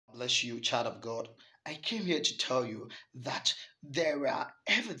bless you, child of God. I came here to tell you that there are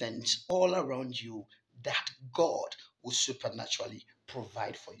evidence all around you that God will supernaturally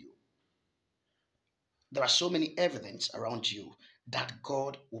provide for you. There are so many evidence around you that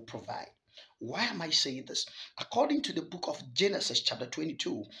God will provide. Why am I saying this? According to the book of Genesis chapter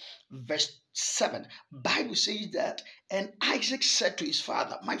 22 verse 7, Bible says that, and Isaac said to his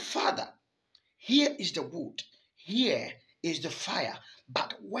father, my father, here is the wood, here is the fire,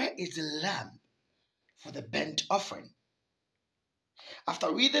 but where is the lamb for the burnt offering?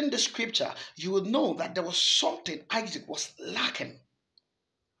 After reading the scripture, you will know that there was something Isaac was lacking.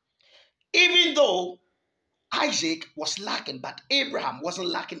 Even though Isaac was lacking, but Abraham wasn't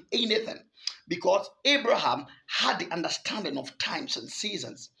lacking anything, because Abraham had the understanding of times and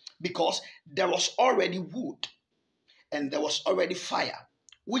seasons, because there was already wood and there was already fire,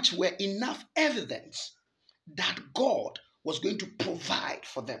 which were enough evidence that God was going to provide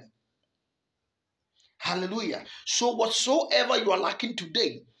for them. Hallelujah. So whatsoever you are lacking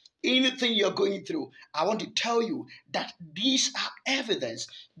today, anything you're going through, I want to tell you that these are evidence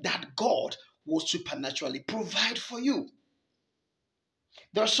that God will supernaturally provide for you.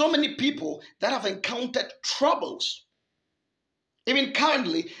 There are so many people that have encountered troubles. Even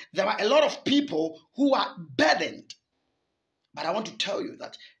currently, there are a lot of people who are burdened. But I want to tell you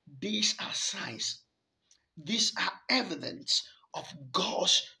that these are signs. These are evidence of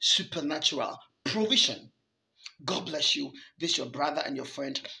God's supernatural provision. God bless you. This is your brother and your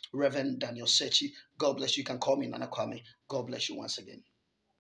friend, Reverend Daniel Sakyi. God bless you. You can call me Nana Kwame. God bless you once again.